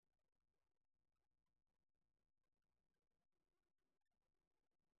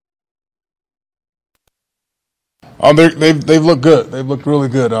They've looked good. They've looked really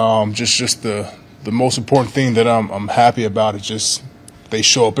good. Just the most important thing that I'm happy about is just they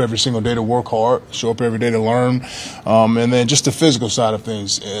show up every single day to work hard, show up every day to learn, and then just the physical side of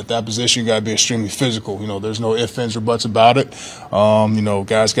things. At that position, you got to be extremely physical. There's no ifs, ands, or buts about it.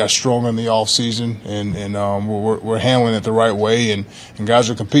 Guys got stronger in the off season, and we're handling it the right way, and guys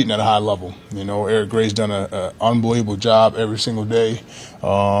are competing at a high level. Eric Gray's done an unbelievable job every single day,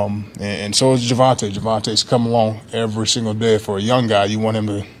 and so is Javonte. Javonte's come along every single day. For a young guy, you want him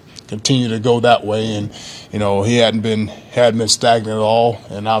to continue to go that way, and he hadn't been stagnant at all,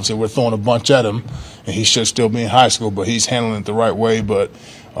 and obviously we're throwing a bunch at him, and he should still be in high school, but he's handling it the right way. But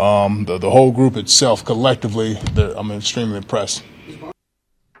the whole group itself, collectively, I'm extremely impressed.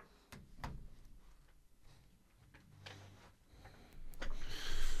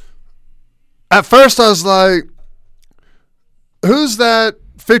 At first I was like, who's that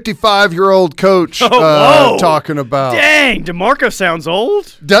 55-year-old coach talking about? Dang, DeMarco sounds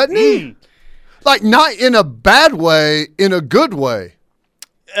old. Doesn't he? Like, not in a bad way, in a good way.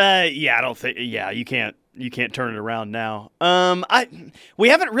 Yeah, I don't think. Yeah, you can't turn it around now. We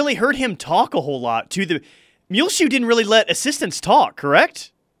haven't really heard him talk a whole lot. Muleshoe didn't really let assistants talk,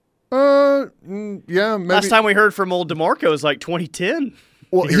 correct? Yeah, maybe. Last time we heard from old DeMarco was like 2010.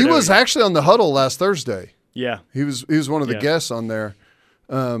 Well, he was actually on the huddle last Thursday. Yeah, he was one of the guests on there.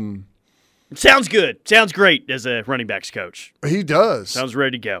 Sounds good. Sounds great as a running backs coach. He does. Sounds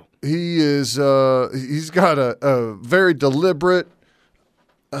ready to go. He is. He's got a very deliberate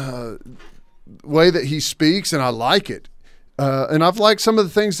way that he speaks, and I like it. And I've liked some of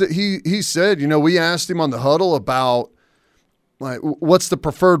the things that he said. We asked him on the huddle about like what's the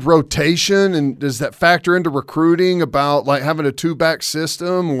preferred rotation, and does that factor into recruiting about like having a 2-back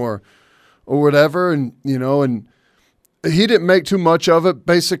system or whatever, and and. He didn't make too much of it.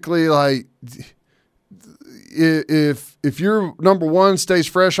 Basically, like if your number one stays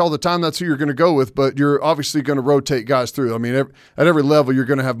fresh all the time, that's who you're going to go with. But you're obviously going to rotate guys through. I mean, at every level, you're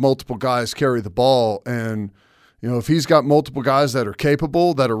going to have multiple guys carry the ball. And if he's got multiple guys that are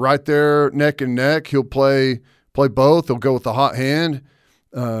capable, that are right there neck and neck, he'll play both. He'll go with the hot hand.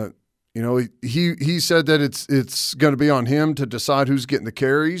 He said that it's going to be on him to decide who's getting the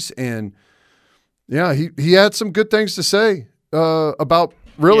carries. And yeah, he had some good things to say about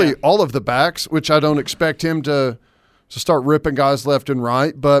really all of the backs, which I don't expect him to start ripping guys left and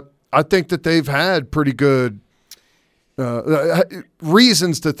right. But I think that they've had pretty good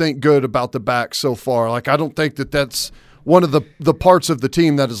reasons to think good about the backs so far. Like, I don't think that that's one of the parts of the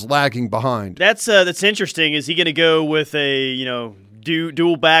team that is lagging behind. That's interesting. Is he going to go with a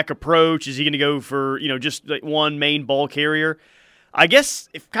dual back approach? Is he going to go for just like one main ball carrier? I guess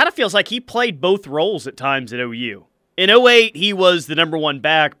it kind of feels like he played both roles at times at OU. In 2008, he was the number one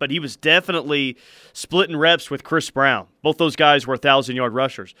back, but he was definitely splitting reps with Chris Brown. Both those guys were 1,000-yard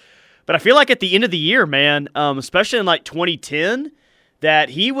rushers. But I feel like at the end of the year, man, especially in like 2010, that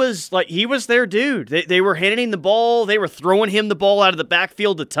he was their dude. They were handing him the ball. They were throwing him the ball out of the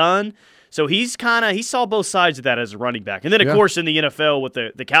backfield a ton. So he saw both sides of that as a running back. And then, of course, in the NFL with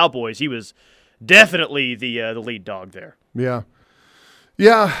the Cowboys, he was definitely the lead dog there. Yeah.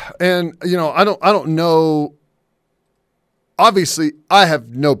 Yeah, and I don't know. Obviously, I have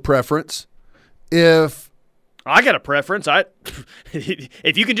no preference. If I got a preference,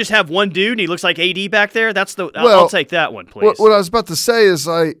 if you can just have one dude and he looks like AD back there, I'll take that one, please. What I was about to say is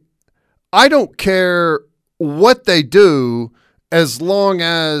I don't care what they do as long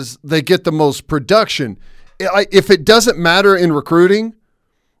as they get the most production. If it doesn't matter in recruiting,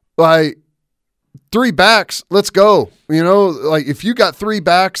 like 3 backs, let's go. Like if you got 3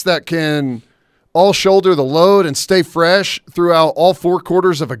 backs that can all shoulder the load and stay fresh throughout all 4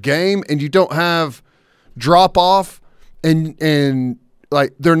 quarters of a game, and you don't have drop off and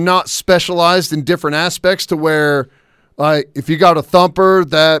like they're not specialized in different aspects to where like if you got a thumper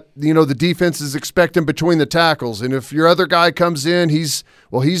that the defense is expecting between the tackles, and if your other guy comes in, he's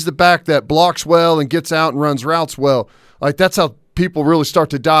the back that blocks well and gets out and runs routes well. Like that's how people really start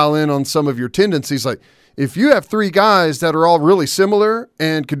to dial in on some of your tendencies. Like if you have 3 guys that are all really similar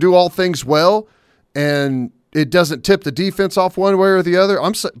and can do all things well, and it doesn't tip the defense off one way or the other,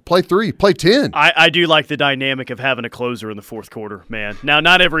 play 3, play 10. I do like the dynamic of having a closer in the fourth quarter, man. Now,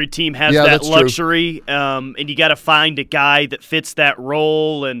 not every team has that luxury, and you got to find a guy that fits that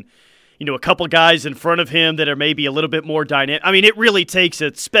role, and a couple guys in front of him that are maybe a little bit more dynamic. I mean, it really takes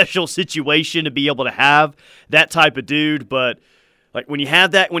a special situation to be able to have that type of dude, but like when you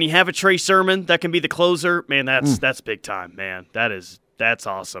have a Trey Sermon that can be the closer, man, that's big time, man. That's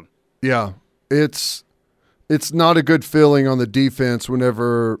awesome. Yeah, it's not a good feeling on the defense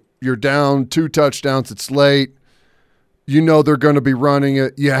whenever you're down 2 touchdowns. It's late. you know they're going to be running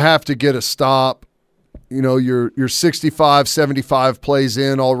it. You have to get a stop. You know, you're 65, 75 plays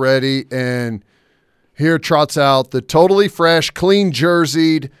in already, and here trots out the totally fresh, clean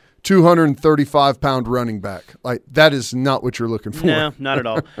jerseyed, 235-pound running back. Like, that is not what you're looking for. No, not at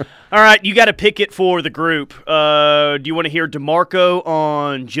all. All right, you got to pick it for the group. Do you want to hear DeMarco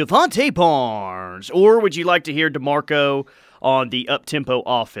on Javante Barnes, or would you like to hear DeMarco on the up-tempo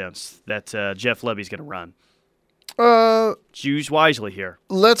offense that Jeff Lebby's going to run? Choose wisely here.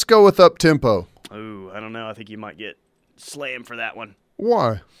 Let's go with up-tempo. Ooh, I don't know. I think you might get slammed for that one.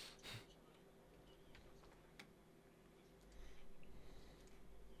 Why?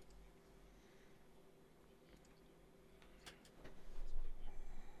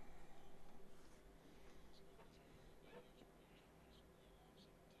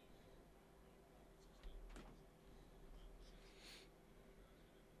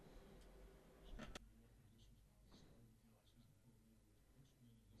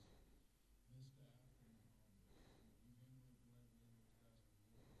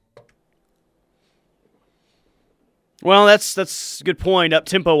 Well, that's a good point.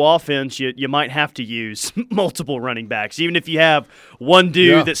 Up-tempo offense, you might have to use multiple running backs. Even if you have one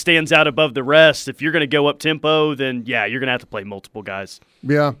dude that stands out above the rest, if you're going to go up-tempo, then, yeah, you're going to have to play multiple guys.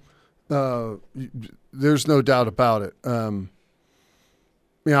 Yeah, there's no doubt about it. I'm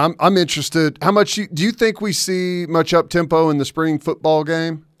interested. How much do you think we see much up-tempo in the spring football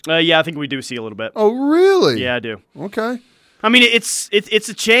game? Yeah, I think we do see a little bit. Oh, really? Yeah, I do. Okay. I mean, it's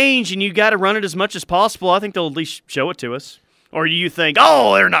a change, and you got to run it as much as possible. I think they'll at least show it to us. Or do you think,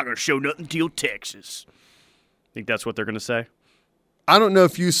 oh, they're not going to show nothing until Texas? Think that's what they're going to say? I don't know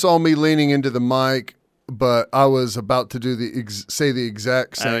if you saw me leaning into the mic, but I was about to do say the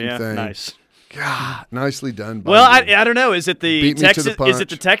exact same thing. Nice. God, nicely done. Well, I don't know. Is it the Texas? Is it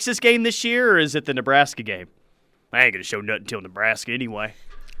the Texas game this year, or is it the Nebraska game? I ain't going to show nothing until Nebraska anyway.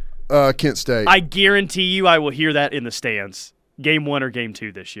 Kent State. I guarantee you I will hear that in the stands. Game 1 or Game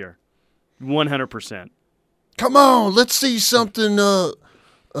 2 this year. 100%. Come on, let's see something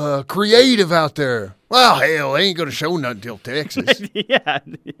creative out there. Well, hell, they ain't going to show nothing until Texas.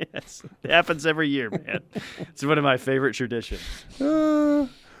 Yes. It happens every year, man. It's one of my favorite traditions. You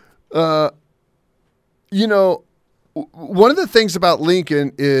know, one of the things about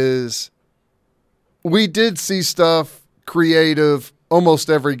Lincoln is we did see stuff creative almost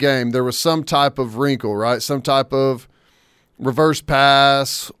every game. There was some type of wrinkle, right? Some type of reverse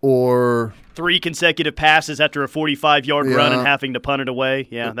pass or 3 consecutive passes after a 45-yard run and having to punt it away.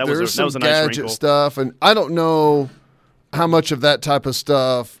 Yeah, that was a nice wrinkle. There's some gadget stuff, and I don't know how much of that type of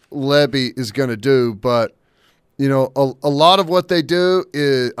stuff Lebby is going to do, but you know, a lot of what they do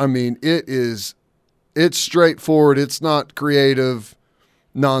is, I mean, it's straightforward. It's not creative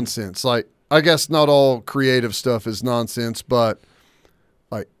nonsense. Like, I guess not all creative stuff is nonsense, but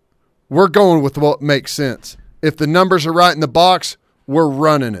like, we're going with what makes sense. If the numbers are right in the box, we're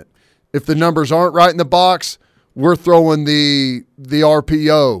running it. If the numbers aren't right in the box, we're throwing the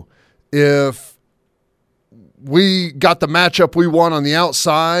RPO. If we got the matchup we want on the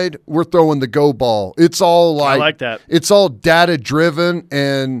outside, we're throwing the go ball. It's all I like that. It's all data driven,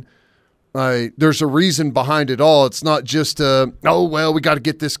 and there's a reason behind it all. It's not just we got to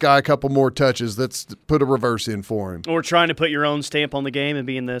get this guy a couple more touches. Let's put a reverse in for him. Or trying to put your own stamp on the game and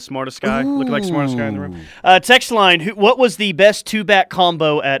being the smartest guy, looking like the smartest guy in the room. Text line: what was the best two-back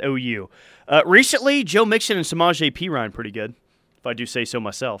combo at OU? Recently, Joe Mixon and Samaje Perine, pretty good, if I do say so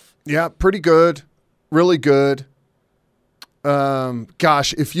myself. Yeah, pretty good. Really good.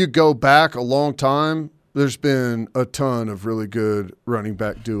 Gosh, if you go back a long time, there's been a ton of really good running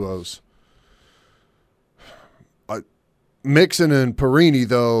back duos. Mixon and Perini,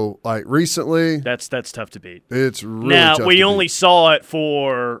 though, like recently, that's tough to beat. It's really tough to beat. Now, we only saw it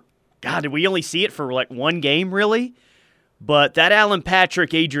for – God, did we only see it for like one game, really? But that Alan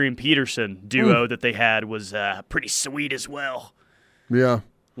Patrick, Adrian Peterson duo that they had was pretty sweet as well. Yeah.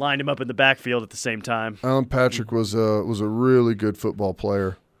 Lined him up in the backfield at the same time. Alan Patrick was a really good football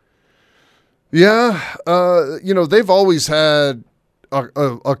player. Yeah, they've always had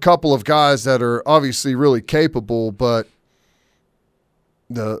a couple of guys that are obviously really capable, but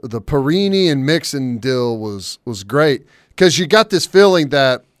the Perini and Mixon deal was great because you got this feeling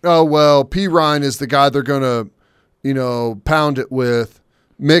that, Perine is the guy they're going to, pound it with.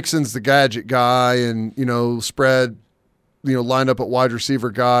 Mixon's the gadget guy and, spread, line up at wide receiver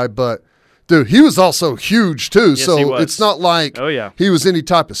guy. But, dude, he was also huge too. Yes, so it's not like he was any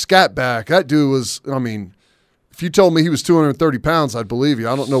type of scat back. That dude was, if you told me he was 230 pounds, I'd believe you.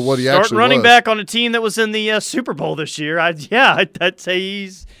 I don't know what he actually was. Running back on a team that was in the Super Bowl this year. I'd say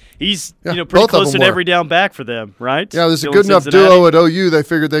he's He's Yeah, pretty both of close them at were. every down back for them, right? Yeah, there's a Still good in enough Cincinnati. duo at OU. They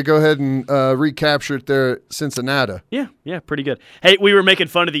figured they'd go ahead and recapture it there at Cincinnati. Yeah, pretty good. Hey, we were making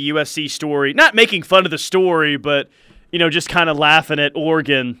fun of the USC story. Not making fun of the story, but, just kind of laughing at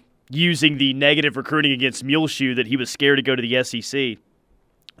Oregon using the negative recruiting against Muleshoe that he was scared to go to the SEC.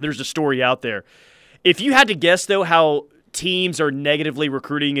 There's a story out there. If you had to guess, though, how teams are negatively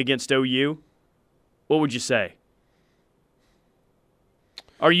recruiting against OU, what would you say?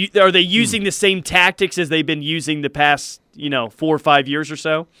 Are they using the same tactics as they've been using the past, 4 or 5 years or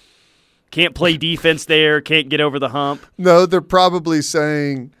so? Can't play defense there, can't get over the hump. No, they're probably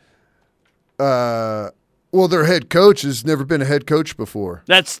saying, their head coach has never been a head coach before.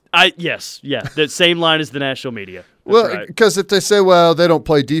 Yes, the same line as the national media. That's Because if they say, they don't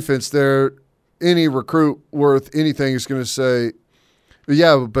play defense there, any recruit worth anything is going to say,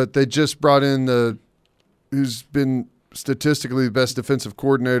 yeah, but they just brought in who's been statistically the best defensive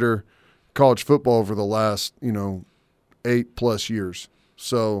coordinator in college football over the last, 8+ years.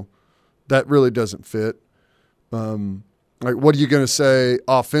 So that really doesn't fit. What are you going to say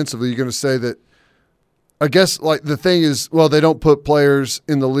offensively? You're going to say that, I guess, the thing is, they don't put players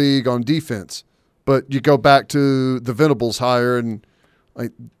in the league on defense. But you go back to the Venables hire, and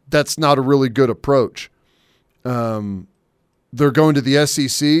that's not a really good approach. They're going to the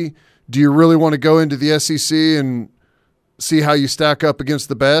SEC. Do you really want to go into the SEC and see how you stack up against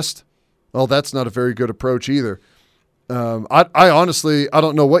the best? Well, that's not a very good approach either. I honestly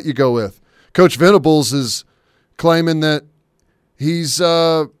don't know what you go with. Coach Venables is claiming that he's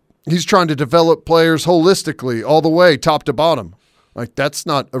trying to develop players holistically all the way, top to bottom. That's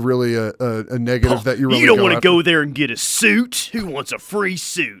not a negative that you really. You don't want to after. go there and get a suit. Who wants a free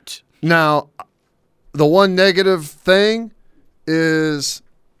suit? Now, the one negative thing is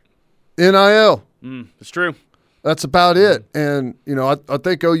NIL. It's true. That's about it. And I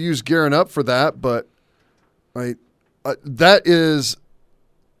think OU's gearing up for that, but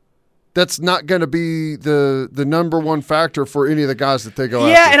that's not going to be the number one factor for any of the guys that they go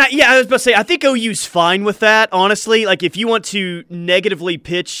after. I was about to say, I think OU's fine with that, honestly. If you want to negatively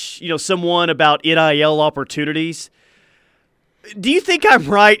pitch, someone about NIL opportunities, do you think I'm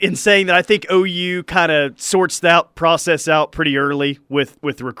right in saying that I think OU kind of sorts that process out pretty early with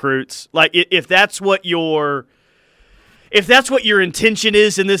recruits? If that's what your intention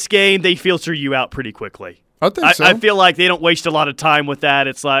is in this game, they filter you out pretty quickly. I think so. I feel like they don't waste a lot of time with that.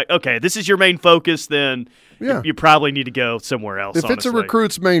 It's like, okay, this is your main focus, then you probably need to go somewhere else. If it's a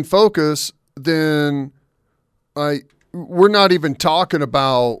recruit's main focus, then we're not even talking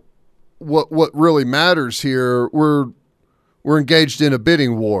about what really matters here. We're engaged in a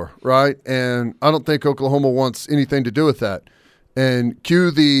bidding war, right? And I don't think Oklahoma wants anything to do with that. And cue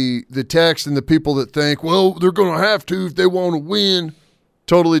the text and the people that think, they're going to have to if they want to win.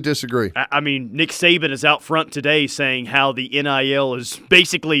 Totally disagree. I mean, Nick Saban is out front today saying how the NIL is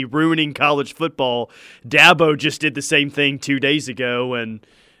basically ruining college football. Dabo just did the same thing 2 days ago, and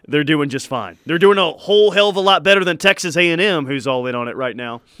they're doing just fine. They're doing a whole hell of a lot better than Texas A&M, who's all in on it right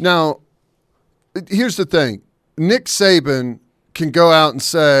now. Now, here's the thing. Nick Saban can go out and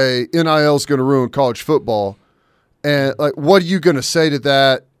say NIL is going to ruin college football. And what are you going to say to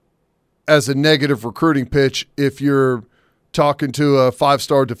that as a negative recruiting pitch if you're talking to a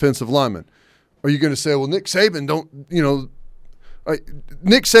 5-star defensive lineman? Are you going to say, Nick Saban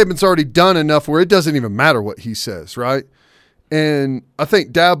Nick Saban's already done enough where it doesn't even matter what he says, right? And I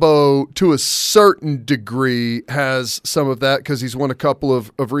think Dabo, to a certain degree, has some of that because he's won a couple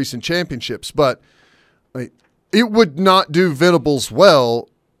of recent championships. But it would not do Venables well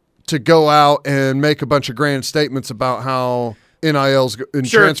to go out and make a bunch of grand statements about how NIL's and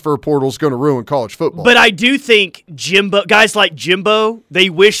transfer portal's going to ruin college football. But I do think guys like Jimbo, they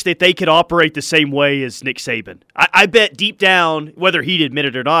wish that they could operate the same way as Nick Saban. I bet deep down, whether he'd admit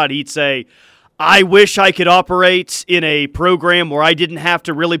it or not, he'd say, I wish I could operate in a program where I didn't have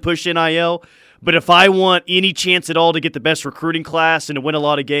to really push NIL, but if I want any chance at all to get the best recruiting class and to win a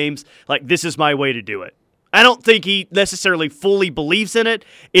lot of games, this is my way to do it. I don't think he necessarily fully believes in it.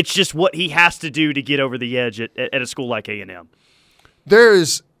 It's just what he has to do to get over the edge at a school like A&M. There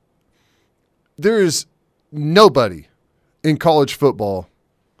is nobody in college football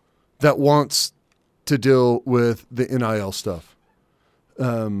that wants to deal with the NIL stuff.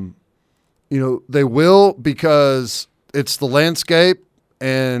 They will because it's the landscape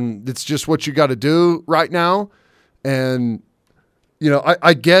and it's just what you got to do right now. And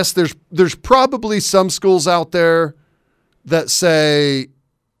I guess there's probably some schools out there that say,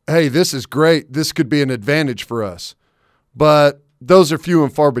 hey, this is great. This could be an advantage for us. But those are few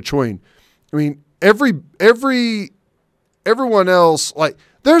and far between. I mean, everyone else,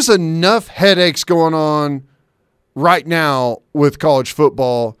 There's enough headaches going on right now with college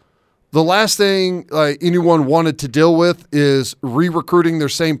football. The last thing anyone wanted to deal with is re-recruiting their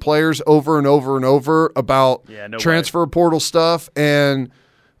same players over and over and over about transfer portal stuff and,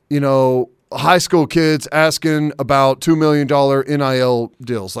 high school kids asking about $2 million NIL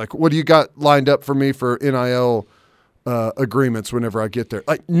deals. Like, what do you got lined up for me for NIL agreements whenever I get there?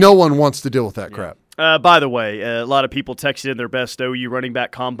 Like, no one wants to deal with that crap. By the way, a lot of people texted in their best OU running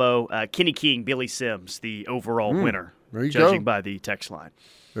back combo. Kenny King, Billy Sims, the overall winner, judging by the text line.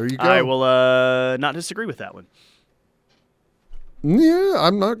 There you go. I will not disagree with that one. Yeah,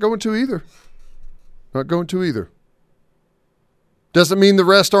 I'm not going to either. Not going to either. Doesn't mean the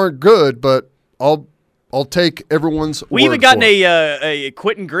rest aren't good, but I'll take everyone's We word even gotten for it. a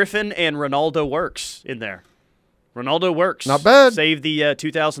Quentin Griffin and Ronaldo Works in there. Ronaldo Works. Not bad. Saved the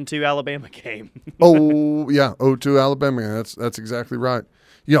 2002 Alabama game. Oh, yeah, 0-2 Alabama. That's exactly right.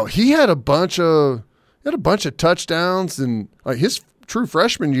 He had a bunch of touchdowns, and his true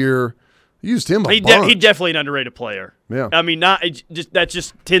freshman year used him a bunch. He's definitely an underrated player. Yeah. I mean, that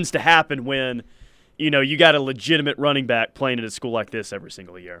just tends to happen when you got a legitimate running back playing at a school like this every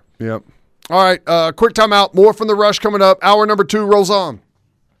single year. Yep. All right, quick timeout. More from The Rush coming up. Hour number 2 rolls on.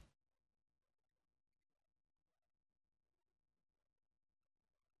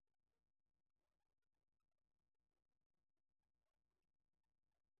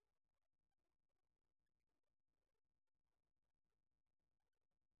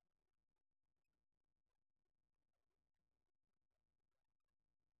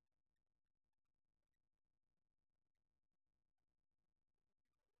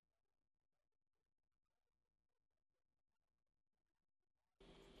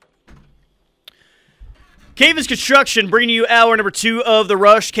 Cavens Construction bringing you hour number 2 of The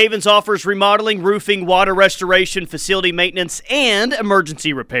Rush. Cavens offers remodeling, roofing, water restoration, facility maintenance, and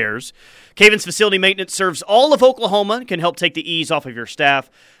emergency repairs. Cavens Facility Maintenance serves all of Oklahoma and can help take the ease off of your staff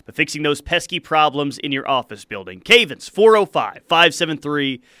by fixing those pesky problems in your office building. Cavens,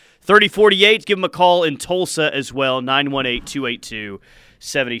 405-573-3048. Give them a call in Tulsa as well,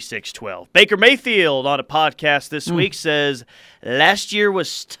 918-282-7612. Baker Mayfield on a podcast this week says, last year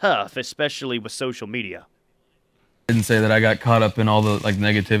was tough, especially with social media. I didn't say that I got caught up in all the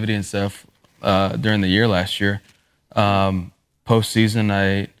negativity and stuff during the year last year. Postseason,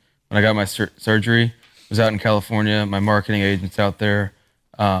 when I got my surgery, I was out in California. My marketing agent's out there.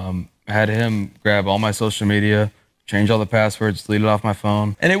 I had him grab all my social media, change all the passwords, delete it off my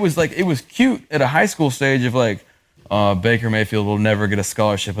phone. And it was cute at a high school stage of Baker Mayfield will never get a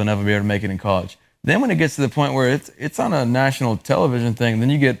scholarship, he'll never be able to make it in college. Then when it gets to the point where it's on a national television thing, then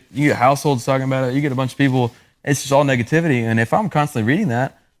you get households talking about it, you get a bunch of people. It's just all negativity, and if I'm constantly reading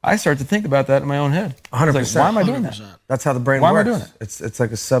that, I start to think about that in my own head. 100%. Why am I doing that? That's how the brain Why works. am I doing it? It's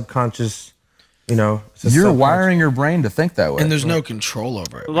like a subconscious, You're wiring your brain to think that way. And there's no control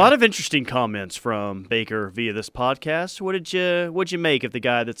over it. A lot of interesting comments from Baker via this podcast. What'd you make of the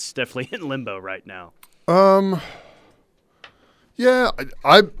guy that's definitely in limbo right now? Yeah,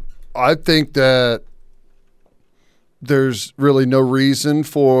 I think that there's really no reason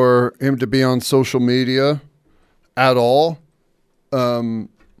for him to be on social media at all.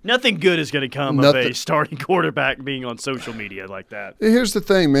 Nothing good is going to come of a starting quarterback being on social media like that. Here's the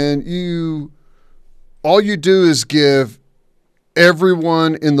thing, man. All you do is give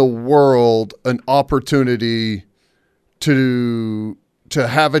everyone in the world an opportunity to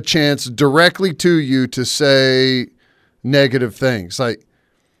have a chance directly to you to say negative things. Like,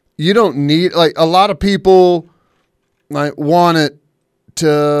 you don't need, a lot of people want it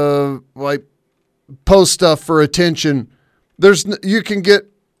to post stuff for attention. You can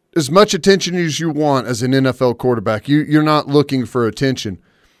get as much attention as you want as an NFL quarterback. You're not looking for attention.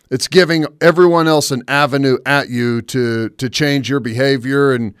 It's giving everyone else an avenue at you to change your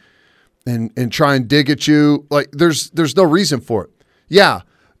behavior and try and dig at you. There's no reason for it. Yeah,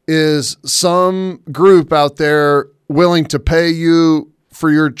 is some group out there willing to pay you for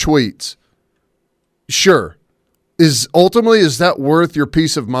your tweets? Sure. Is that worth your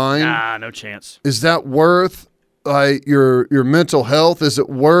peace of mind? Nah, no chance. Is that worth your mental health? Is it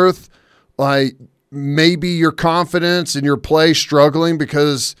worth maybe your confidence in your play struggling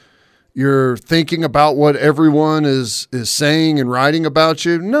because you're thinking about what everyone is saying and writing about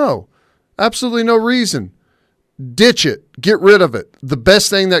you? No, absolutely no reason. Ditch it. Get rid of it. The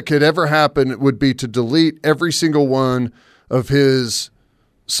best thing that could ever happen would be to delete every single one of his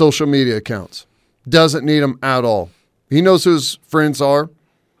social media accounts. Doesn't need them at all. He knows who his friends are,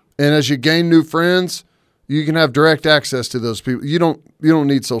 and as you gain new friends, you can have direct access to those people. You don't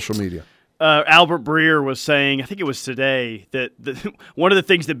need social media. Albert Breer was saying, I think it was today, that one of the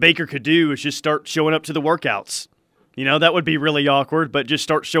things that Baker could do is just start showing up to the workouts. That would be really awkward, but just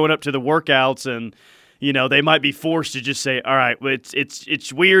start showing up to the workouts, and they might be forced to just say, all right,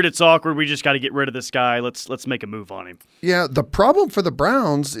 it's weird, it's awkward, we just got to get rid of this guy. Let's make a move on him. Yeah, the problem for the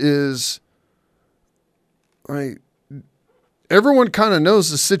Browns is everyone kind of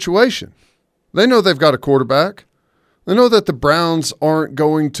knows the situation. They know they've got a quarterback. They know that the Browns aren't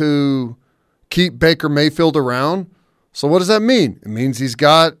going to keep Baker Mayfield around. So what does that mean? It means he's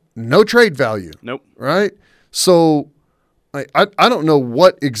got no trade value. Nope. Right? So I don't know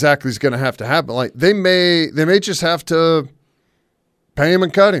what exactly is going to happen. Like they may just have to pay him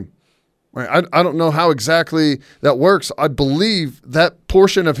and cut him. I don't know how exactly that works. I believe that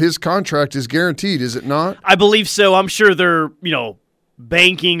portion of his contract is guaranteed, is it not? I believe so. I'm sure they're,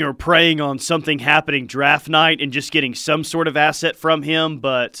 banking or preying on something happening draft night and just getting some sort of asset from him.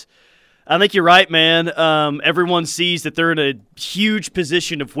 But I think you're right, man. Everyone sees that they're in a huge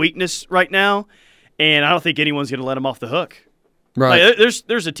position of weakness right now, and I don't think anyone's going to let him off the hook. Right.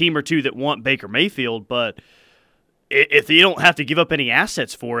 There's a team or two that want Baker Mayfield, but if you don't have to give up any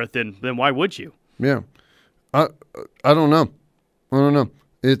assets for it, then why would you? Yeah. I don't know.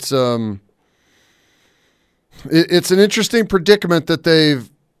 It's an interesting predicament that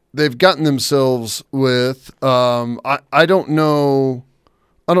they've gotten themselves with. I don't know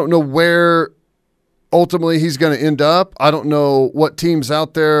where ultimately he's going to end up. I don't know what teams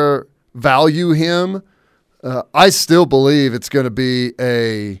out there value him. I still believe it's going to be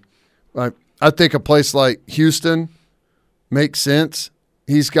I think a place like Houston makes sense.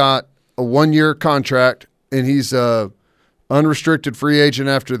 He's got a 1-year contract, and he's a unrestricted free agent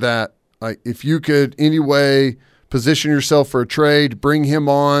after that. Like, if you could anyway position yourself for a trade, bring him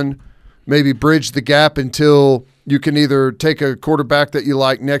on, maybe bridge the gap until you can either take a quarterback that you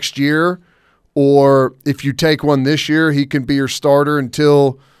like next year, or if you take one this year, he can be your starter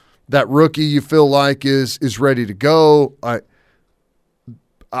until that rookie you feel like is ready to go.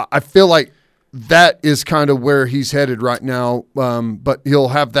 I feel like that is kind of where he's headed right now, but he'll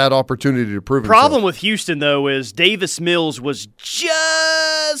have that opportunity to prove himself. Problem with Houston, though, is Davis Mills was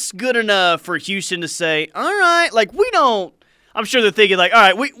just good enough for Houston to say, all right, like we don't – I'm sure they're thinking like,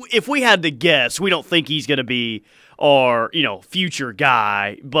 all right, if we had to guess, we don't think he's going to be our, future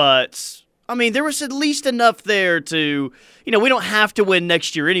guy. But, I mean, there was at least enough there to – we don't have to win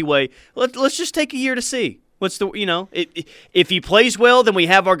next year anyway. Let's just take a year to see. If he plays well, then we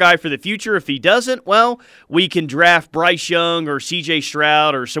have our guy for the future. If he doesn't, well, we can draft Bryce Young or C.J.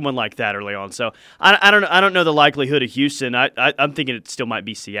 Stroud or someone like that early on. So I don't know the likelihood of Houston. I'm thinking it still might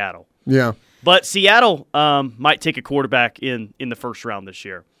be Seattle. Yeah, but Seattle might take a quarterback in the first round this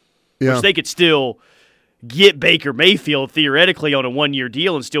year, which they could still get Baker Mayfield theoretically on a 1-year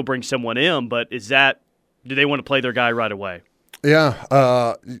deal and still bring someone in. But do they want to play their guy right away? Yeah,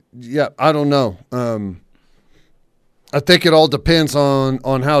 I don't know. I think it all depends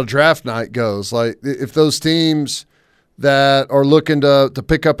on how draft night goes. Like if those teams that are looking to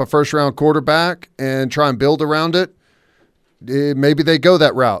pick up a first-round quarterback and try and build around it, maybe they go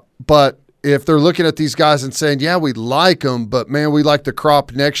that route. But if they're looking at these guys and saying, yeah, we like them, but, man, we like the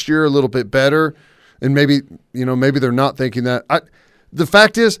crop next year a little bit better, and maybe they're not thinking that. The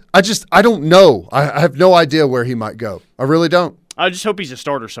fact is, I don't know. I have no idea where he might go. I really don't. I just hope he's a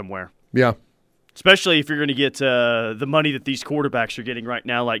starter somewhere. Yeah. Especially if you're going to get the money that these quarterbacks are getting right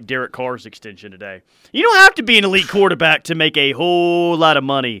now, like Derek Carr's extension today. You don't have to be an elite quarterback to make a whole lot of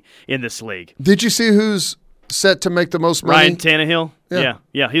money in this league. Did you see who's set to make the most money? Ryan Tannehill? Yeah.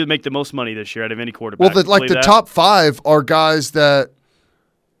 He would make the most money this year out of any quarterback. Well, the top 5 are guys that,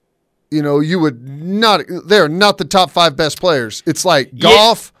 you would not – they're not the top 5 best players. It's like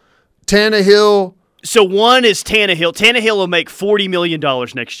Goff, Tannehill – So one is Tannehill. Tannehill will make $40 million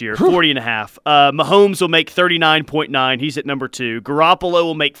next year, $40.5. Mahomes will make $39.9. He's at number 2. Garoppolo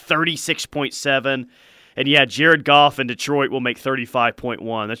will make $36.7. And, Jared Goff in Detroit will make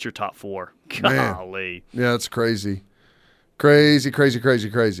 $35.1. That's your top 4. Golly. Man. Yeah, it's crazy. Crazy.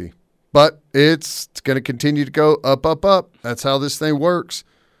 But it's going to continue to go up, up, up. That's how this thing works.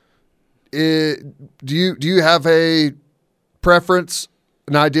 Do you have a preference?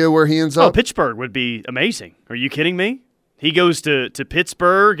 An idea where he ends up? Pittsburgh would be amazing. Are you kidding me? He goes to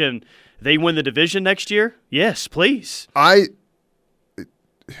Pittsburgh and they win the division next year? Yes, please. I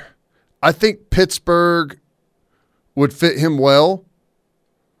think Pittsburgh would fit him well,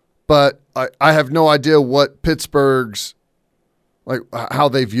 but I have no idea what Pittsburgh's how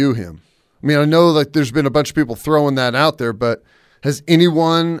they view him. I mean, I know there's been a bunch of people throwing that out there, but Has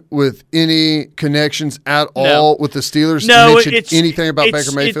anyone with any connections at all with the Steelers mentioned anything about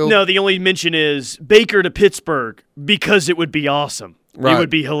Baker Mayfield? No, the only mention is Baker to Pittsburgh because it would be awesome. Right. It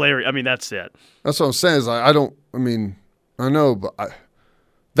would be hilarious. I mean, that's it. That's what I'm saying. Is I know, but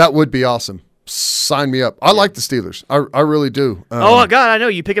that would be awesome. Sign me up. I like the Steelers. I really do. Oh, God, I know.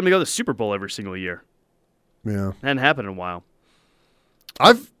 You pick them to go to the Super Bowl every single year. Yeah. Hadn't happened in a while.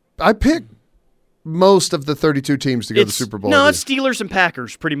 I pick most of the 32 teams to go to the Super Bowl. No, it's Steelers and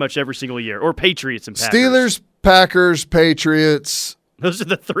Packers pretty much every single year, or Patriots and Packers. Steelers, Packers, Patriots. Those are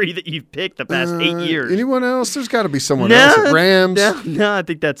the three that you've picked the past 8 years. Anyone else? There's got to be someone else. Rams? No, I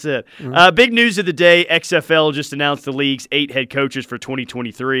think that's it. Big news of the day, XFL just announced the league's 8 head coaches for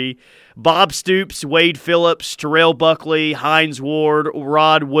 2023. Bob Stoops, Wade Phillips, Terrell Buckley, Hines Ward,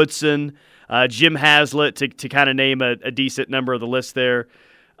 Rod Woodson, Jim Haslett, to kind of name a decent number of the list there.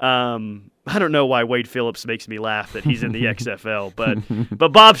 I don't know why Wade Phillips makes me laugh that he's in the XFL,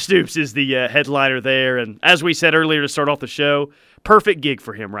 but Bob Stoops is the headliner there. And as we said earlier to start off the show, perfect gig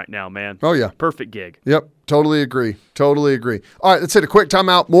for him right now, man. Oh, yeah. Perfect gig. Yep. Totally agree. All right, let's hit a quick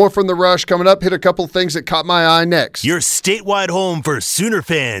timeout. More from The Rush coming up. Hit a couple of things that caught my eye next. Your statewide home for Sooner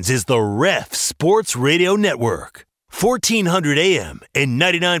fans is the Ref Sports Radio Network. 1400 AM and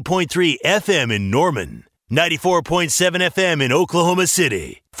 99.3 FM in Norman. 94.7 FM in Oklahoma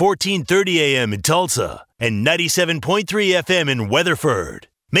City, 1430 AM in Tulsa, and 97.3 FM in Weatherford.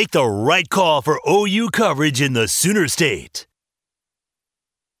 Make the right call for OU coverage in the Sooner State.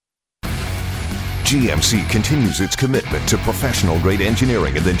 GMC continues its commitment to professional-grade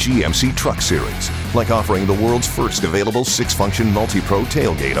engineering in the GMC Truck Series, like offering the world's first available 6-function multi-pro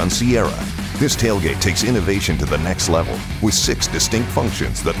tailgate on Sierra. This tailgate takes innovation to the next level with 6 distinct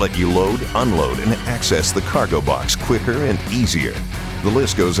functions that let you load, unload, and access the cargo box quicker and easier. The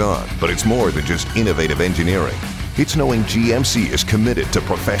list goes on, but it's more than just innovative engineering. It's knowing GMC is committed to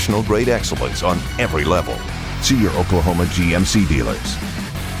professional-grade excellence on every level. See your Oklahoma GMC dealers.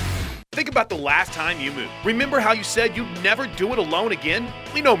 Think about the last time you moved. Remember how you said you'd never do it alone again?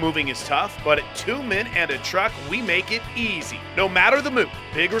 We know moving is tough, but at 2 Men and a Truck, we make it easy. No matter the move,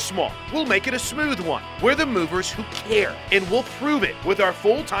 big or small, we'll make it a smooth one. We're the movers who care, and we'll prove it with our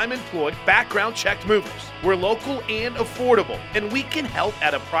full-time employed, background-checked movers. We're local and affordable, and we can help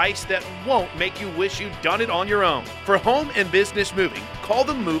at a price that won't make you wish you'd done it on your own. For home and business moving, call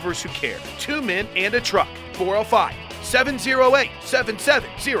the movers who care. 2 Men and a Truck,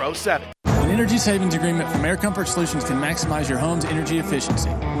 405-708-7707. An energy savings agreement from Air Comfort Solutions can maximize your home's energy efficiency.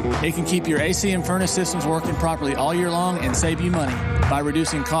 It can keep your AC and furnace systems working properly all year long and save you money by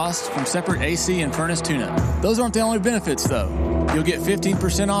reducing costs from separate AC and furnace tune-up. Those aren't the only benefits, though. You'll get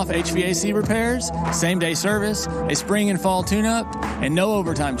 15% off HVAC repairs, same-day service, a spring and fall tune-up, and no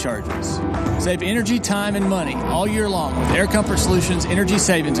overtime charges. Save energy, time, and money all year long with Air Comfort Solutions Energy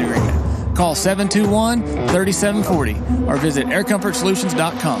Savings Agreement. Call 721-3740 or visit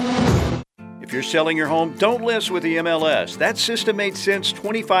aircomfortsolutions.com. If you're selling your home, don't list with the MLS. That system made sense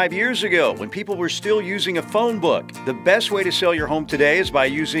 25 years ago when people were still using a phone book. The best way to sell your home today is by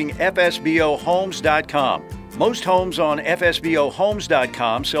using FSBOHomes.com. Most homes on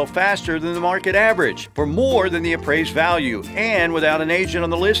FSBOHomes.com sell faster than the market average, for more than the appraised value, and without an agent on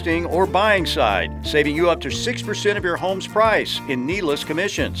the listing or buying side, saving you up to 6% of your home's price in needless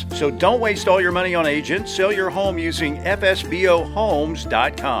commissions. So don't waste all your money on agents. Sell your home using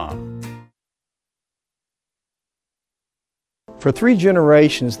FSBOHomes.com. For 3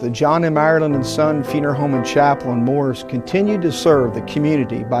 generations, the John M. Ireland & Son Funeral Home and Chapel in Morris continued to serve the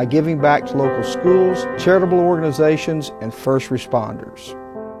community by giving back to local schools, charitable organizations, and first responders.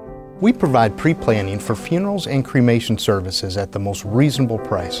 We provide pre-planning for funerals and cremation services at the most reasonable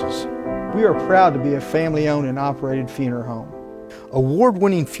prices. We are proud to be a family-owned and operated funeral home.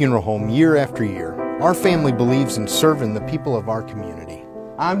 Award-winning funeral home year after year, our family believes in serving the people of our community.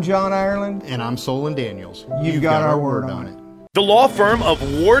 I'm John Ireland. And I'm Solon Daniels. You've got our word on it. The law firm of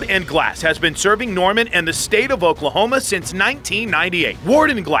Ward & Glass has been serving Norman and the state of Oklahoma since 1998.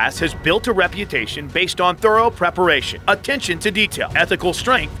 Ward & Glass has built a reputation based on thorough preparation, attention to detail, ethical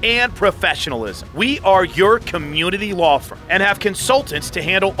strength, and professionalism. We are your community law firm and have consultants to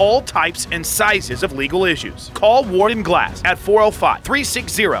handle all types and sizes of legal issues. Call Ward & Glass at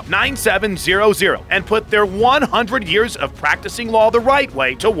 405-360-9700 and put their 100 years of practicing law the right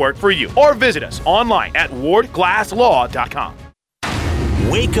way to work for you. Or visit us online at wardglasslaw.com.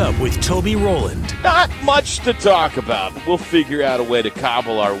 Wake up with Toby Rowland. Not much to talk about. We'll figure out a way to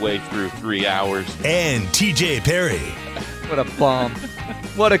cobble our way through 3 hours. And TJ Perry. What a bomb.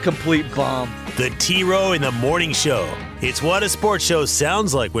 What a complete bomb. The T-Row in the Morning Show. It's what a sports show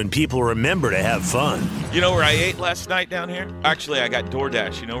sounds like when people remember to have fun. You know where I ate last night down here? Actually, I got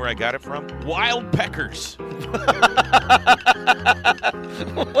DoorDash. You know where I got it from? Wild Peckers.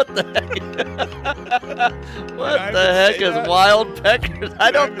 What the heck? What the heck is Wild Peckers? I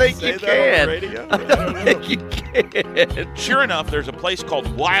don't think you can. I don't think you can. Sure enough, there's a place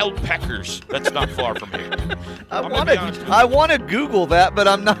called Wild Peckers that's not far from here. I want to Google that, but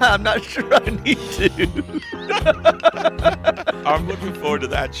I'm not sure I need to. I'm looking forward to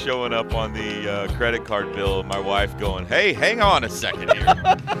that showing up on the credit card bill. My wife going, "Hey, hang on a second here."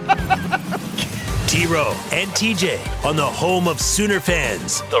 T-Row and TJ on the home of Sooner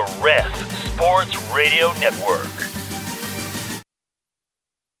fans, the Ref Sports Radio Network.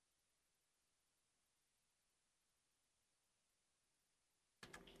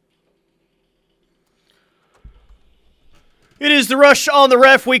 It is the Rush on the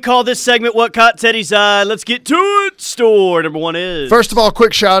Ref. We call this segment What Caught Teddy's Eye. Let's get to it. Store number one is. First of all,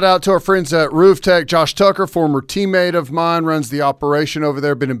 quick shout out to our friends at Roof Tech. Josh Tucker, former teammate of mine, runs the operation over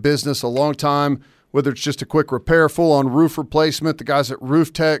there. Been in business a long time. Whether it's just a quick repair, full-on roof replacement, the guys at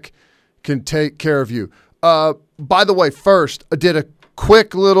Roof Tech can take care of you. By the way, first, I did a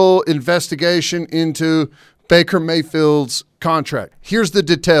quick little investigation into Baker Mayfield's contract. Here's the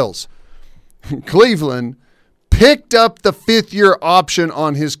details. Cleveland picked up the fifth-year option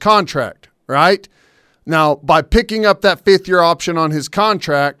on his contract, right? Now, by picking up that fifth-year option on his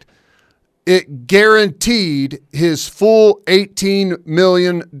contract, it guaranteed his full $18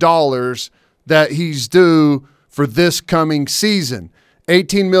 million that he's due for this coming season.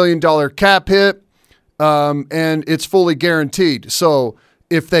 $18 million cap hit, and it's fully guaranteed. So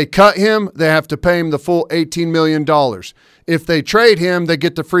if they cut him, they have to pay him the full $18 million. If they trade him, they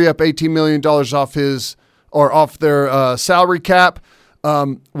get to free up $18 million off their salary cap.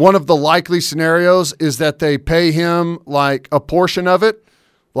 One of the likely scenarios is that they pay him like a portion of it,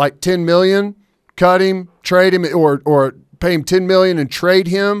 like $10 million, cut him, trade him, or pay him $10 million and trade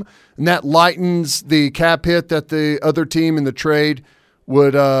him. And that lightens the cap hit that the other team in the trade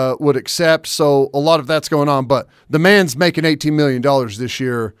would accept. So a lot of that's going on. But the man's making $18 million this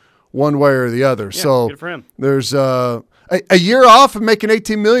year, one way or the other. Yeah, so good for him. There's a year off of making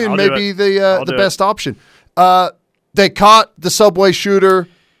 $18 million may be the best option. They caught the subway shooter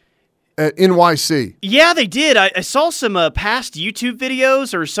at NYC. Yeah, they did. I saw some past YouTube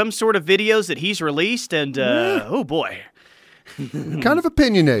videos or some sort of videos that he's released, and oh boy. Kind of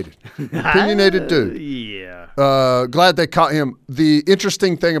opinionated. Opinionated dude. Yeah. Glad they caught him. The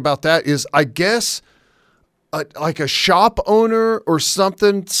interesting thing about that is I guess like a shop owner or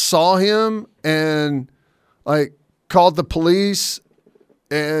something saw him and like called the police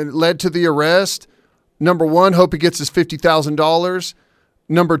and led to the arrest. Number one, hope he gets his $50,000.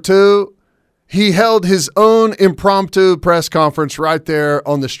 Number two, he held his own impromptu press conference right there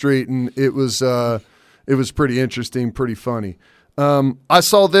on the street, and it was pretty interesting, pretty funny. I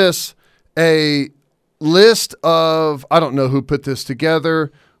saw a list of, I don't know who put this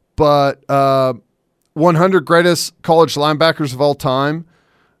together, but 100 greatest college linebackers of all time.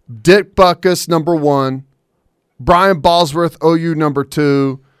 Dick Butkus, number one. Brian Bosworth, OU, number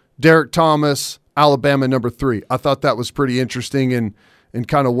two. Derek Thomas, Alabama, number three. I thought that was pretty interesting and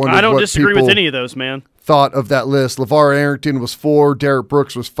kind of wondered what people I don't disagree with any of those, man. Thought of that list. LeVar Arrington was 4. Derek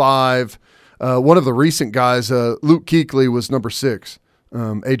Brooks was 5. One of the recent guys, Luke Kuechly, was number 6.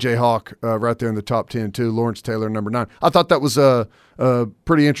 A.J. Hawk right there in the top 10, too. Lawrence Taylor, number 9. I thought that was a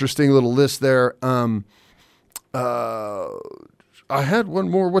pretty interesting little list there. I had one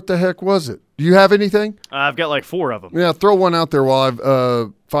more. What the heck was it? Do you have anything? I've got like 4 of them. Yeah, throw one out there while I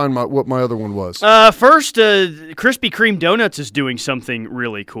find what my other one was. First, Krispy Kreme Donuts is doing something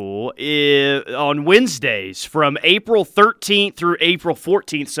really cool. On Wednesdays from April 13th through April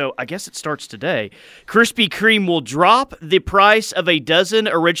 14th, so I guess it starts today, Krispy Kreme will drop the price of a dozen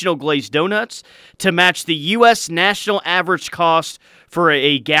original glazed donuts to match the U.S. national average cost for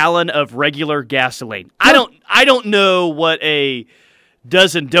a gallon of regular gasoline. I don't know what a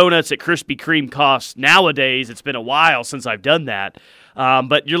dozen donuts at Krispy Kreme costs nowadays. It's been a while since I've done that.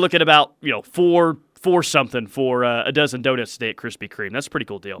 But you're looking about, $4 something for a dozen donuts today at Krispy Kreme. That's a pretty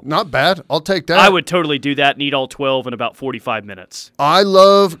cool deal. Not bad. I'll take that. I would totally do that and eat all 12 in about 45 minutes. I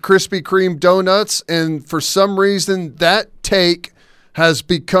love Krispy Kreme donuts, and for some reason that take has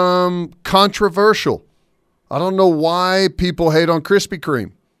become controversial. I don't know why people hate on Krispy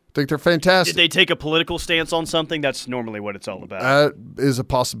Kreme. I think they're fantastic. Did they take a political stance on something? That's normally what it's all about. That is a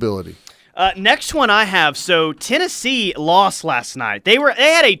possibility. Next one I have. So Tennessee lost last night. They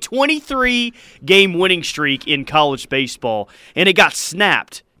had a 23-game winning streak in college baseball, and it got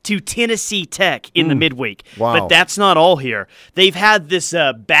snapped to Tennessee Tech in the midweek. Wow. But that's not all here. They've had this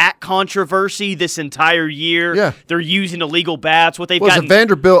bat controversy this entire year. Yeah. They're using illegal bats. What they've Was gotten, it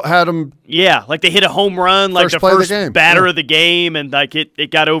Vanderbilt had them? yeah, like they hit a home run, like First the play of the first game. batter Yeah. of the game, and like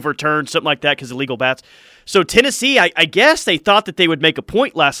it got overturned, something like that, because illegal bats. So Tennessee, I guess they thought that they would make a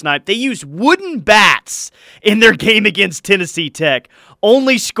point last night. They used wooden bats in their game against Tennessee Tech.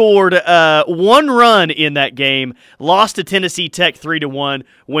 Only scored 1 run in that game. Lost to Tennessee Tech 3-1.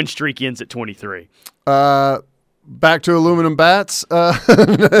 Win streak ends at 23. Back to aluminum bats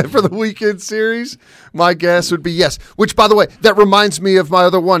for the weekend series? My guess would be yes. Which, by the way, that reminds me of my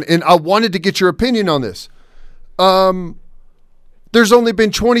other one, and I wanted to get your opinion on this. There's only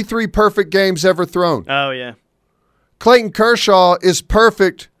been 23 perfect games ever thrown. Oh, yeah. Clayton Kershaw is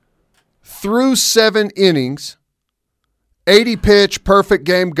perfect through 7 innings, 80-pitch, perfect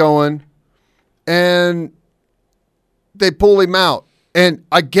game going, and they pull him out. And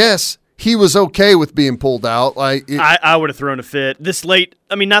I guess he was okay with being pulled out. I would have thrown a fit this late.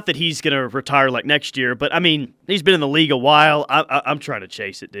 I mean, not that he's going to retire like next year, but I mean, he's been in the league a while. I'm trying to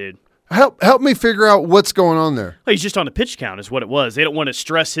chase it, dude. Help me figure out what's going on there. Well, he's just on a pitch count is what it was. They don't want to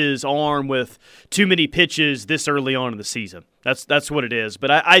stress his arm with too many pitches this early on in the season. That's what it is.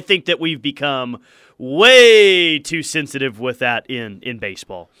 But I think that we've become way too sensitive with that in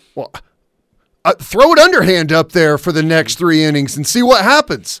baseball. Well, throw it underhand up there for the next 3 innings and see what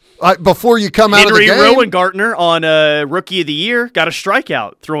happens before you come out of the game. Henry Rowengartner on Rookie of the Year got a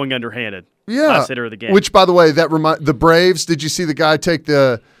strikeout throwing underhanded. Yeah, last hitter of the game. Which, by the way, the Braves. Did you see the guy take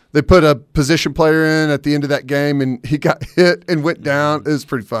They put a position player in at the end of that game, and he got hit and went down. It was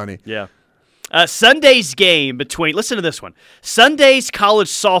pretty funny. Yeah. Sunday's game between – listen to this one. Sunday's college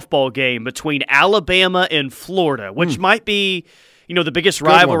softball game between Alabama and Florida, which might be, the biggest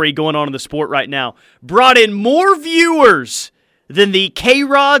rivalry going on in the sport right now, brought in more viewers than the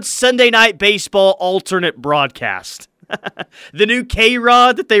K-Rod Sunday Night Baseball alternate broadcast. The new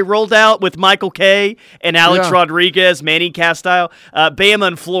K-Rod that they rolled out with Michael Kay and Alex Rodriguez, Manny Castillo, Bama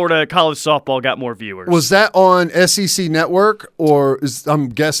and Florida college softball got more viewers. Was that on SEC Network, or I'm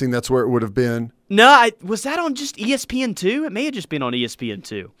guessing that's where it would have been? No, was that on just ESPN2? It may have just been on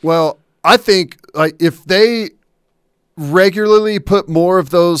ESPN2. Well, I think if they regularly put more of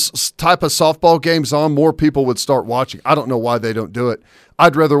those type of softball games on, more people would start watching. I don't know why they don't do it.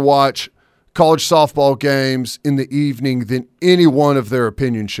 I'd rather watch college softball games in the evening than any one of their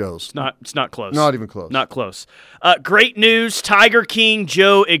opinion shows. It's not close. Not even close. Not close. Great news. Tiger King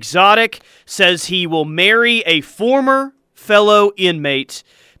Joe Exotic says he will marry a former fellow inmate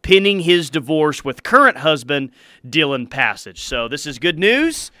pending his divorce with current husband Dylan Passage. So this is good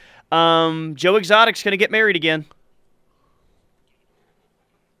news. Joe Exotic's going to get married again.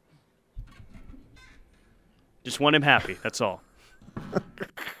 Just want him happy. That's all.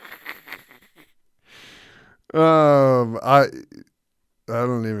 I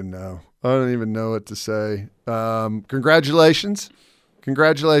don't even know. I don't even know what to say. Congratulations.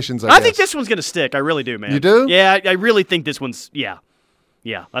 I think this one's going to stick. I really do, man. You do? Yeah, I really think this one's Yeah.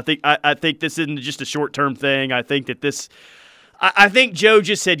 I think this isn't just a short-term thing. I think that this I think Joe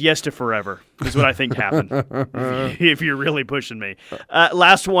just said yes to forever is what I think happened, if you're really pushing me.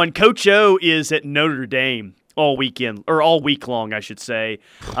 Last one, Coach O is at Notre Dame all week long, I should say.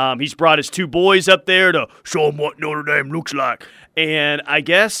 He's brought his 2 boys up there to show them what Notre Dame looks like. And I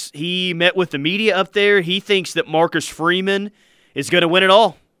guess he met with the media up there. He thinks that Marcus Freeman is going to win it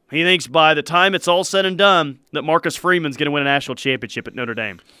all. He thinks by the time it's all said and done that Marcus Freeman's going to win a national championship at Notre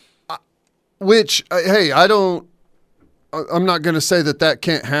Dame. Which, hey, I'm not going to say that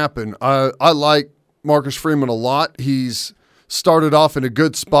can't happen. I like Marcus Freeman a lot. He's started off in a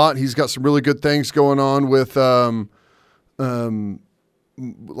good spot. He's got some really good things going on with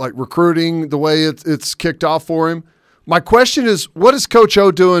like recruiting, the way it's kicked off for him. My question is, what is Coach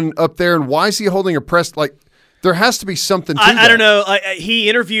O doing up there, and why is he holding a press? Like, there has to be something to that. I don't know. He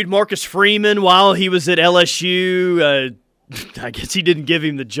interviewed Marcus Freeman while he was at LSU. I guess he didn't give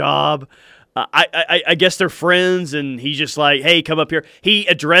him the job. I guess they're friends, and he's just like, hey, come up here. He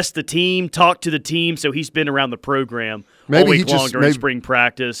addressed the team, talked to the team, so he's been around the program all week long during spring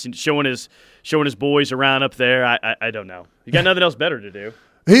practice and showing his boys around up there. I don't know. You got nothing else better to do.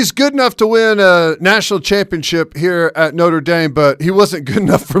 He's good enough to win a national championship here at Notre Dame, but he wasn't good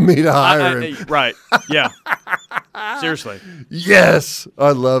enough for me to hire him. Right. Yeah. Seriously. Yes.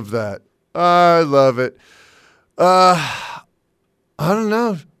 I love that. I love it. I don't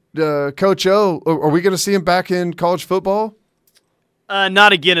know. Coach O, are we going to see him back in college football?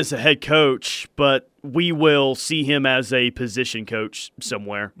 Not again as a head coach, but we will see him as a position coach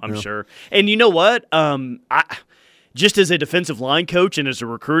somewhere, I'm sure. And you know what? just as a defensive line coach and as a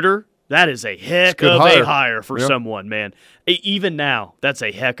recruiter, that is a heck of a hire for someone, man. Even now, that's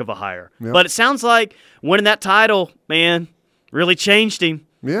a heck of a hire. Yep. But it sounds like winning that title, man, really changed him.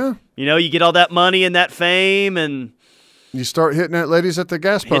 Yeah. You know, you get all that money and that fame, and you start hitting at ladies at the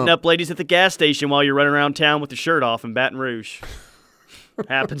gas pump. Hitting up ladies at the gas station while you're running around town with your shirt off in Baton Rouge.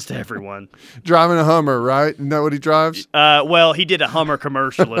 Happens to everyone. Driving a Hummer, right? Isn't that what he drives? Well, he did a Hummer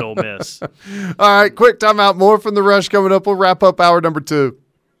commercial at Ole Miss. All right, quick timeout. More from The Rush coming up. We'll wrap up hour number 2.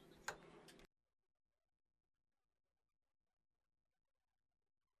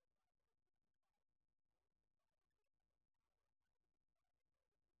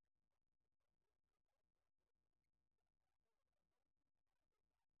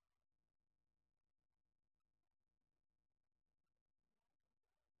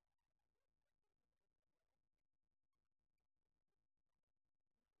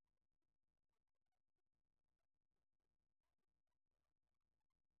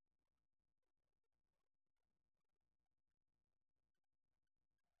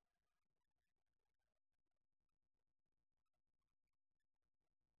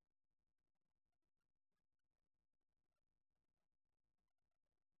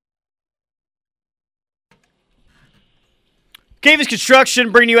 Cavens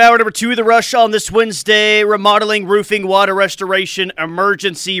Construction bringing you hour number 2 of The Rush on this Wednesday. Remodeling, roofing, water restoration,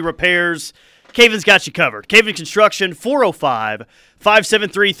 emergency repairs. Cavens got you covered. Cavens Construction,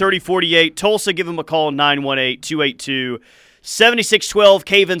 405-573-3048. Tulsa, give them a call, 918-282-7612.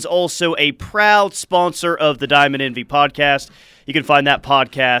 Cavens also a proud sponsor of the Diamond Envy podcast. You can find that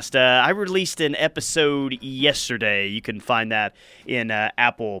podcast. I released an episode yesterday. You can find that in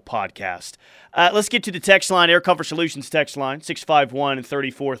Apple Podcast. Let's get to the text line, Air Comfort Solutions text line,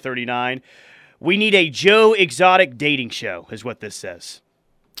 651-3439. We need a Joe Exotic dating show, is what this says.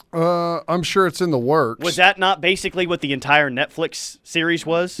 I'm sure it's in the works. Was that not basically what the entire Netflix series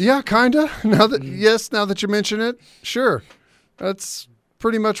was? Yeah, kind of. Now that you mention it, sure. That's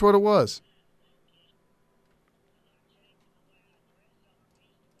pretty much what it was.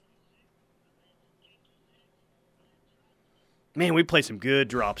 Man, we played some good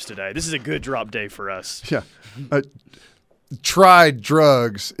drops today. This is a good drop day for us. Yeah. Tried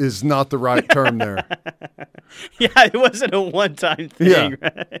drugs is not the right term there. Yeah, it wasn't a one-time thing,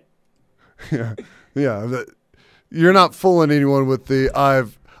 right? Yeah. You're not fooling anyone with the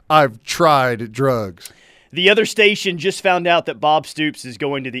I've tried drugs. The other station just found out that Bob Stoops is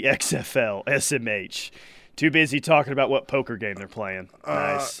going to the XFL, SMH. Too busy talking about what poker game they're playing.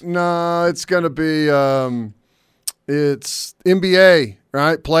 Nice. No, it's going to be it's NBA,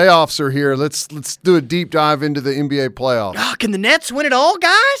 right? Playoffs are here. Let's do a deep dive into the NBA playoffs. Oh, can the Nets win it all,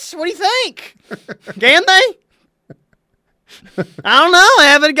 guys? What do you think? Can they? I don't know. They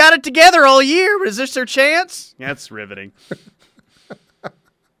haven't got it together all year, but is this their chance? That's riveting.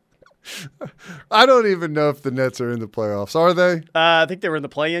 I don't even know if the Nets are in the playoffs. Are they? I think they were in the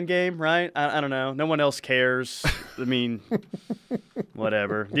play-in game, right? I don't know. No one else cares. I mean,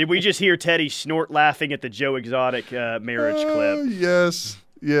 whatever. Did we just hear Teddy snort laughing at the Joe Exotic marriage clip?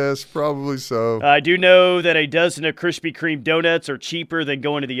 Yes, probably so. I do know that a dozen of Krispy Kreme donuts are cheaper than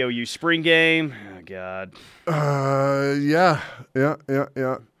going to the OU spring game. Oh, God. Yeah.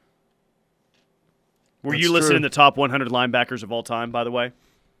 Were you listening to the top 100 linebackers of all time, by the way?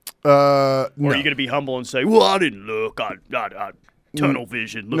 No. Or are you going to be humble and say, well, I didn't look. I tunnel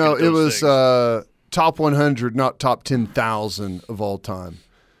vision. No, it was top 100, not top 10,000 of all time.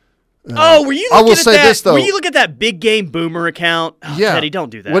 Were you looking at that? Were you looking at that Big Game Boomer account? Oh, yeah. Teddy, don't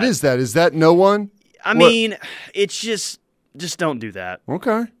do that. What is that? Is that no one? I mean, it's just don't do that.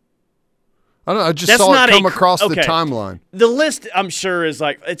 Okay. I don't know. I just saw it come across the timeline. The list, I'm sure, is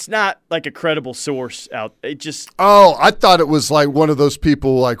like, it's not like a credible source out. It just. Oh, I thought it was like one of those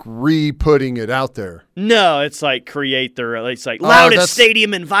people like re-putting it out there. No, it's like it's like loudest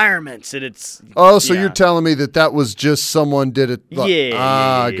stadium environments, and it's. Oh, so you're telling me that was just someone did it?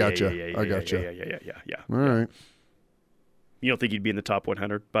 I gotcha. Yeah. All right. You don't think he'd be in the top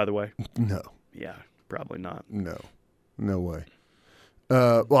 100, by the way? No. Yeah, probably not. No way.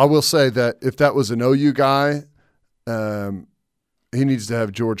 Well, I will say that if that was an OU guy, he needs to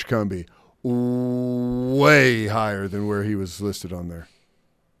have George Cumby way higher than where he was listed on there.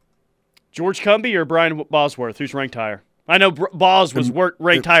 George Cumby or Brian Bosworth? Who's ranked higher? I know Bos was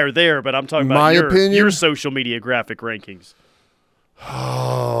ranked higher there, but I'm talking about your social media graphic rankings.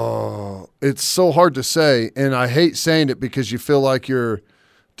 Oh, it's so hard to say, and I hate saying it because you feel like you're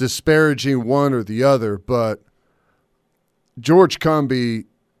disparaging one or the other, but George Cumby,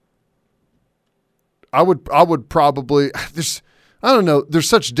 I would probably I don't know. There's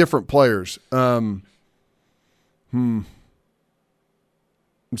such different players.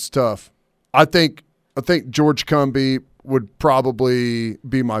 It's tough. I think George Cumby would probably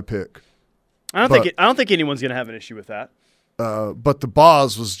be my pick. I don't think anyone's going to have an issue with that. But the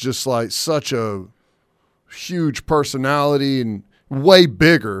Boz was just like such a huge personality and way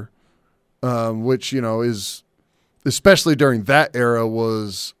bigger, which is especially during that era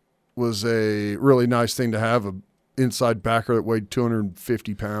was a really nice thing to have, a inside backer that weighed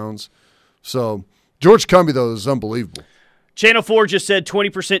 250 pounds. So George Cumby, though, is unbelievable. Channel 4 just said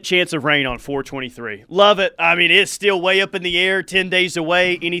 20% chance of rain on 4/23. Love it. I mean, it's still way up in the air, 10 days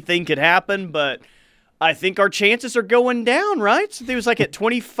away. Anything could happen, but I think our chances are going down, right? So it was like at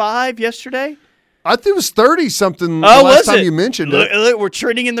 25 yesterday. I think it was 30-something last time you mentioned it. Look, we're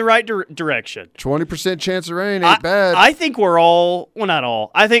trending in the right direction. 20% chance of rain ain't bad. I think we're all – well, not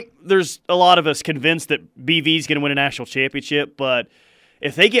all. I think there's a lot of us convinced that BV's going to win a national championship, but –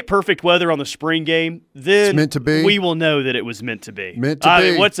 if they get perfect weather on the spring game, then it's meant to be. We will know that it was meant to be. Meant to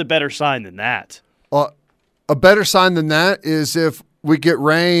be. Mean, what's a better sign than that? A better sign than that is if we get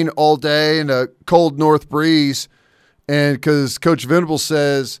rain all day and a cold north breeze, and because Coach Venables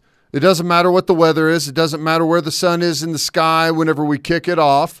says it doesn't matter what the weather is, it doesn't matter where the sun is in the sky whenever we kick it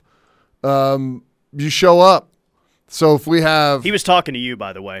off, you show up. So if we have – he was talking to you,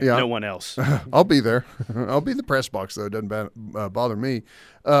 by the way, no one else. I'll be there. I'll be in the press box, though. It doesn't bother me.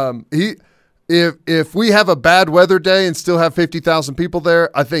 If we have a bad weather day and still have 50,000 people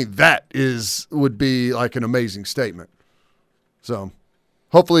there, I think that would be like an amazing statement. So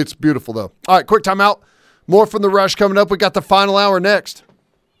hopefully it's beautiful, though. All right, quick timeout. More from The Rush coming up. We got the final hour next.